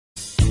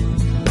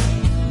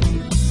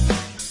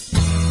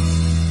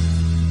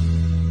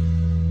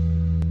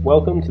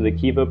Welcome to the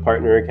Kiva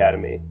Partner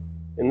Academy.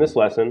 In this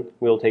lesson,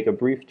 we will take a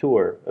brief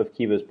tour of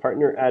Kiva's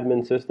partner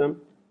admin system,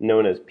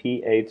 known as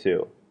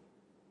PA2.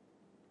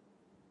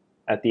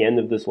 At the end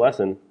of this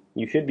lesson,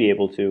 you should be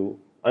able to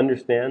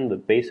understand the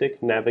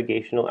basic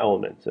navigational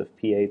elements of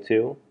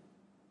PA2,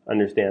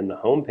 understand the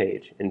home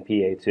page in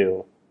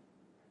PA2,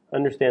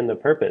 understand the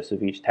purpose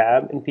of each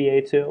tab in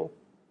PA2,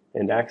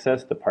 and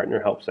access the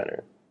Partner Help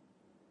Center.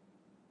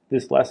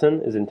 This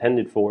lesson is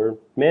intended for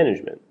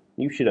management.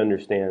 You should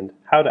understand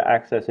how to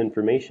access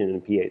information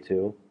in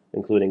PA2,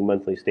 including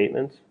monthly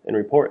statements and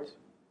reports.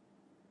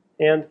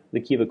 And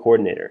the Kiva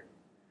Coordinator.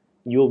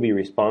 You will be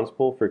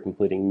responsible for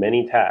completing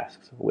many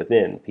tasks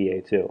within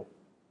PA2.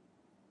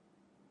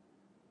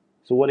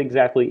 So what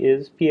exactly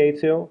is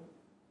PA2?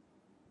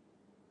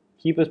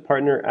 Kiva's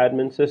Partner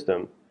Admin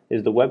System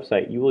is the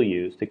website you will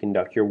use to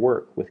conduct your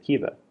work with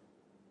Kiva.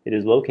 It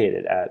is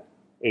located at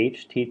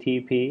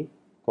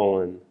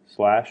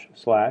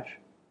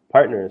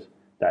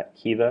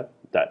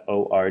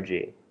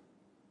http://partners.kiva.org.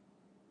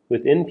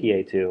 Within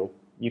PA2,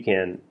 you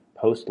can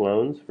post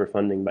loans for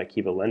funding by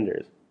Kiva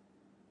lenders,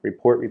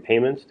 report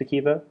repayments to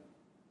Kiva,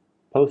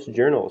 post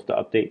journals to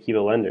update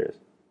Kiva lenders,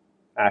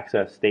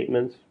 access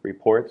statements,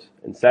 reports,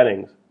 and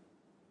settings,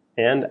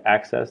 and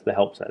access the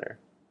Help Center.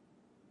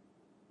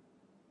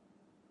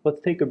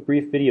 Let's take a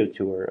brief video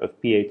tour of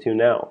PA2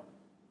 now.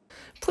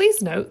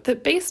 Please note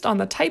that based on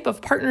the type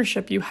of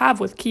partnership you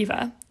have with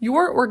Kiva,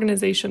 your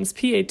organization's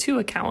PA2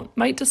 account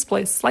might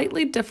display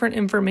slightly different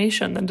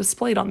information than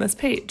displayed on this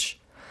page.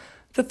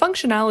 The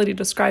functionality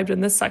described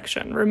in this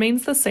section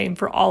remains the same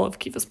for all of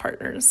Kiva's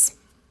partners.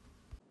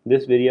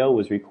 This video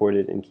was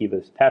recorded in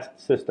Kiva's test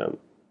system,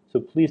 so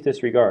please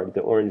disregard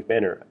the orange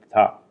banner at the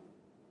top.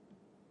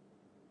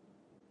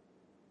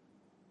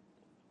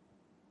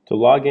 To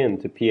log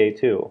in to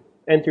PA2,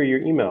 enter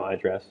your email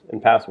address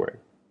and password.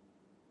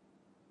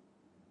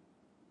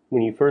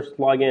 When you first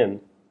log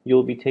in, you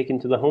will be taken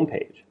to the home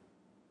page.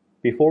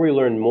 Before we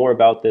learn more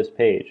about this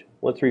page,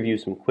 let's review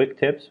some quick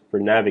tips for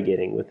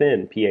navigating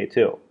within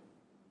PA2.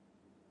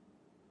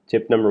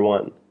 Tip number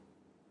 1.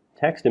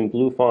 Text in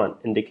blue font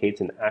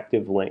indicates an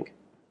active link.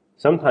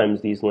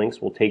 Sometimes these links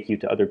will take you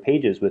to other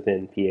pages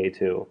within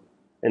PA2,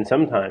 and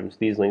sometimes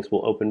these links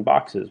will open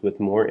boxes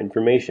with more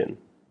information.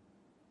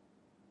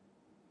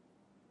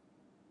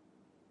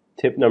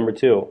 Tip number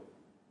 2.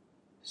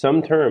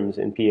 Some terms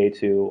in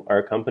PA2 are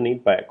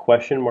accompanied by a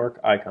question mark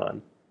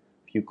icon.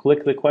 If you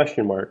click the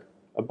question mark,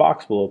 a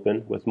box will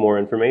open with more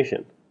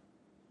information.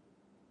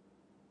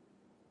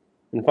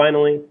 And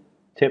finally,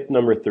 tip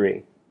number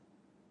 3.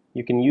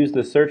 You can use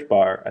the search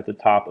bar at the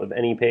top of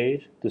any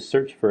page to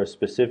search for a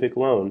specific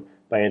loan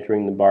by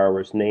entering the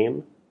borrower's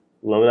name,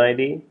 loan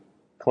ID,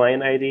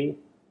 client ID,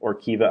 or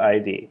Kiva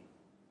ID.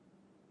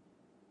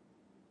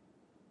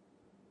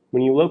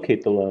 When you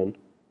locate the loan,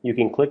 you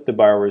can click the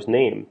borrower's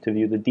name to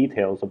view the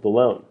details of the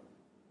loan.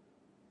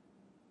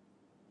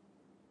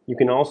 You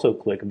can also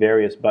click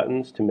various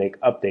buttons to make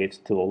updates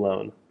to the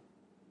loan.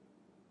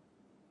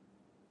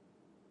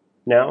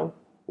 Now,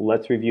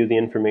 let's review the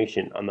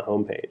information on the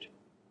home page.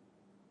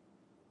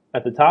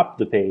 At the top of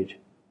the page,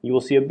 you will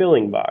see a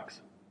billing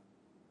box.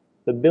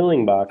 The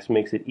billing box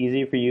makes it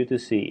easy for you to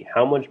see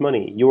how much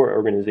money your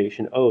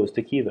organization owes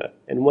to Kiva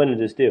and when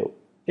it is due,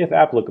 if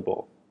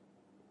applicable.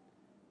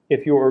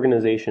 If your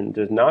organization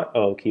does not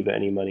owe Kiva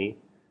any money,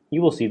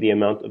 you will see the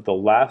amount of the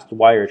last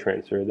wire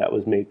transfer that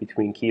was made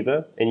between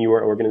Kiva and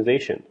your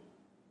organization.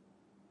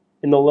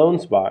 In the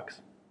loans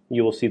box,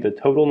 you will see the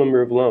total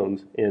number of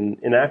loans in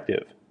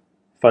inactive,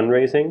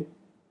 fundraising,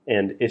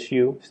 and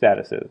issue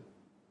statuses.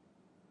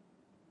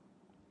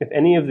 If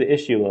any of the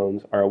issue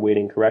loans are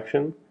awaiting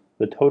correction,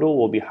 the total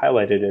will be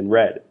highlighted in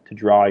red to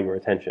draw your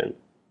attention.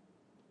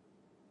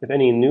 If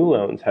any new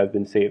loans have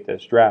been saved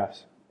as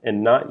drafts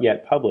and not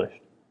yet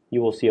published,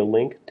 you will see a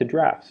link to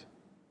drafts.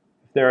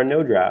 If there are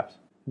no drafts,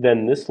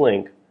 then this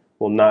link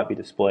will not be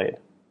displayed.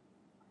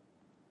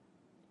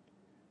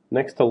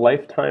 Next to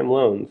lifetime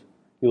loans,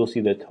 you will see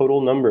the total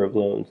number of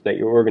loans that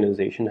your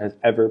organization has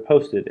ever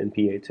posted in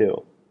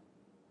PA2.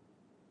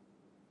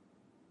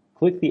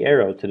 Click the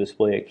arrow to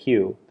display a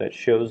queue that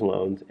shows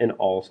loans in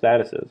all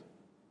statuses.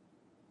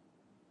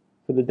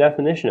 For the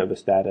definition of a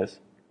status,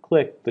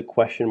 click the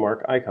question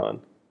mark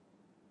icon.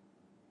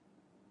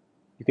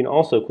 You can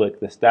also click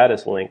the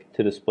status link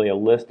to display a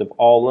list of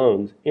all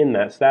loans in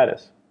that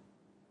status.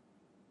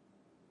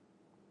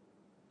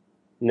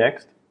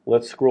 Next,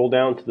 let's scroll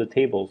down to the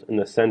tables in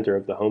the center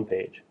of the home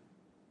page.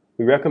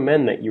 We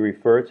recommend that you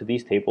refer to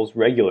these tables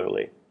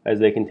regularly, as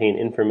they contain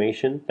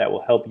information that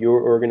will help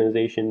your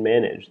organization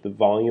manage the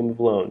volume of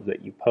loans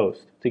that you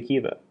post to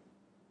Kiva.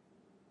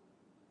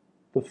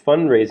 The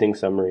fundraising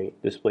summary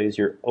displays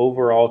your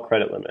overall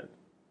credit limit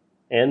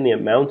and the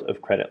amount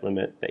of credit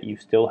limit that you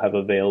still have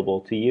available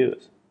to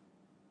use.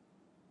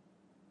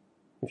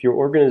 If your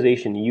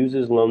organization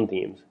uses loan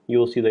themes, you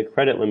will see the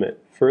credit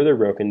limit further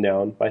broken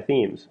down by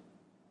themes.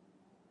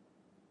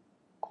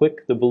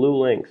 Click the blue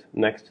links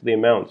next to the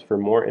amounts for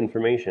more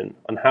information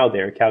on how they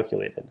are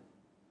calculated.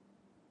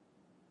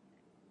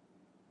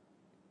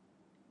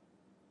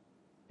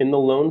 In the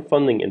Loan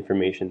Funding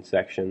Information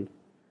section,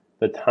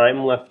 the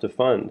Time Left to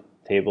Fund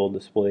table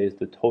displays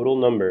the total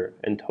number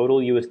and total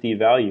USD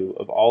value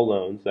of all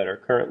loans that are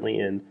currently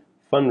in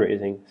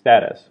fundraising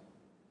status.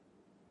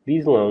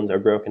 These loans are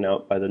broken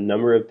out by the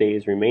number of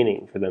days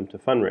remaining for them to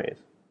fundraise.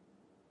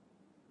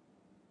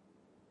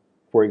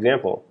 For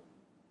example,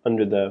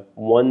 under the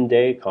 1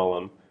 day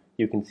column,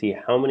 you can see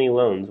how many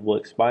loans will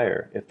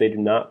expire if they do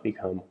not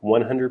become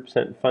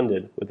 100%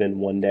 funded within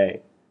 1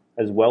 day,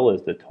 as well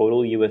as the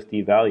total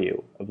USD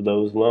value of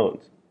those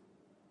loans.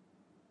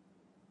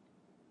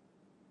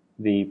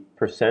 The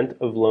percent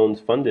of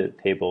loans funded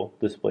table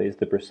displays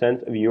the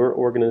percent of your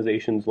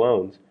organization's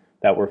loans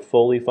that were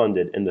fully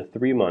funded in the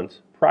 3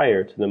 months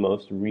prior to the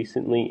most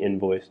recently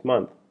invoiced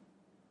month.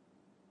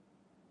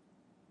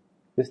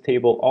 This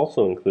table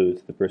also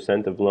includes the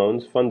percent of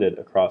loans funded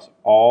across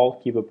all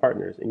Kiva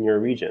partners in your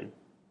region.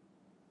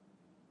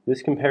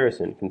 This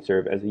comparison can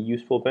serve as a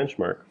useful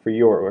benchmark for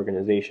your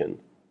organization.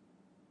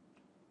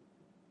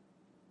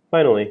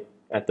 Finally,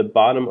 at the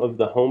bottom of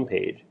the home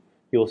page,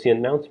 you will see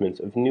announcements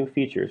of new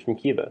features from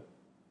Kiva,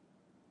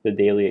 the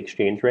daily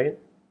exchange rate,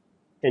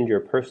 and your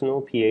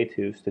personal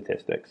PA2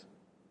 statistics.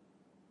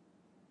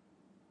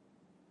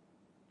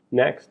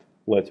 Next,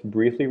 let's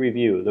briefly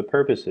review the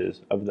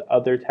purposes of the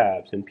other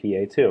tabs in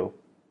PA2.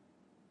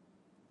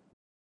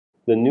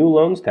 The New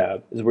Loans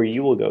tab is where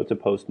you will go to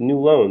post new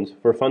loans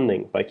for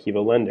funding by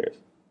Kiva lenders.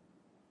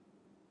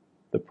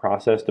 The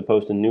process to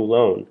post a new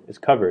loan is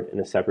covered in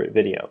a separate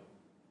video.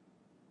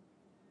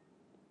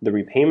 The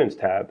Repayments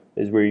tab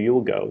is where you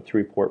will go to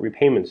report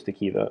repayments to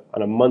Kiva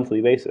on a monthly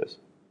basis.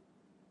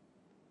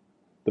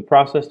 The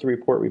process to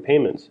report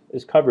repayments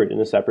is covered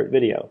in a separate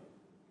video.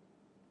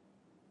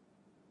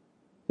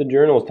 The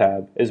Journals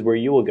tab is where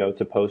you will go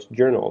to post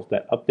journals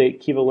that update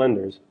Kiva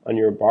lenders on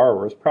your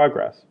borrower's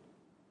progress.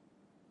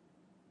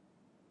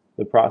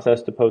 The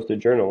process to post a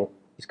journal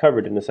is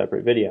covered in a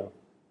separate video.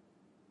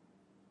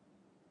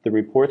 The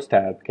Reports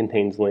tab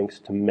contains links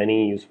to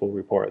many useful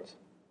reports.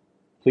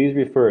 Please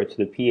refer to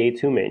the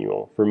PA2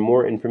 manual for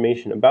more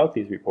information about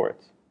these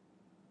reports.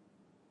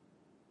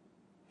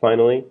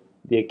 Finally,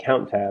 the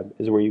Account tab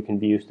is where you can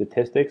view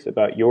statistics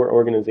about your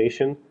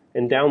organization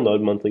and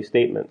download monthly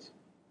statements.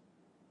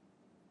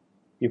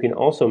 You can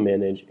also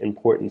manage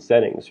important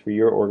settings for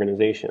your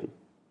organization,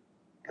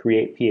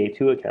 create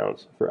PA2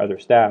 accounts for other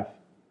staff,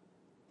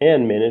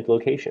 and manage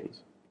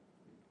locations.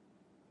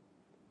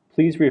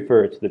 Please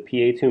refer to the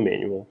PA2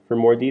 manual for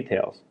more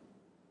details.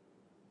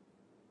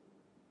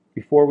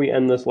 Before we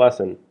end this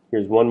lesson,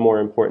 here's one more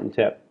important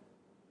tip.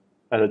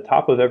 At the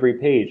top of every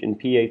page in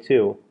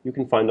PA2, you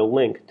can find a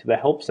link to the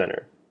Help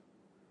Center.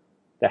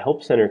 The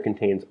Help Center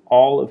contains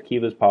all of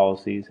Kiva's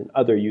policies and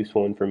other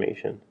useful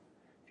information.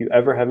 If you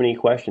ever have any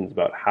questions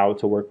about how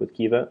to work with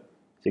Kiva,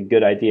 it's a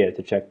good idea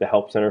to check the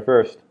Help Center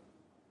first.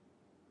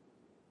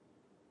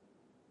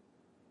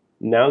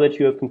 Now that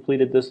you have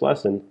completed this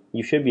lesson,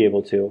 you should be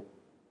able to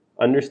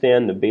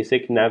understand the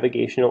basic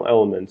navigational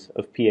elements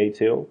of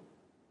PA2,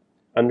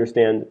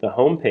 understand the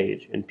home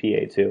page in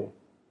PA2,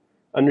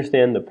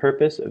 understand the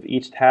purpose of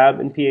each tab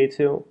in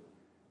PA2,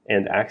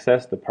 and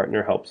access the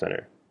Partner Help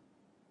Center.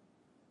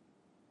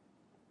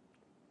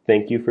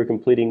 Thank you for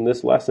completing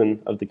this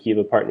lesson of the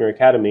Kiva Partner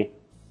Academy.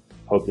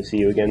 Hope to see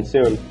you again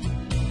soon.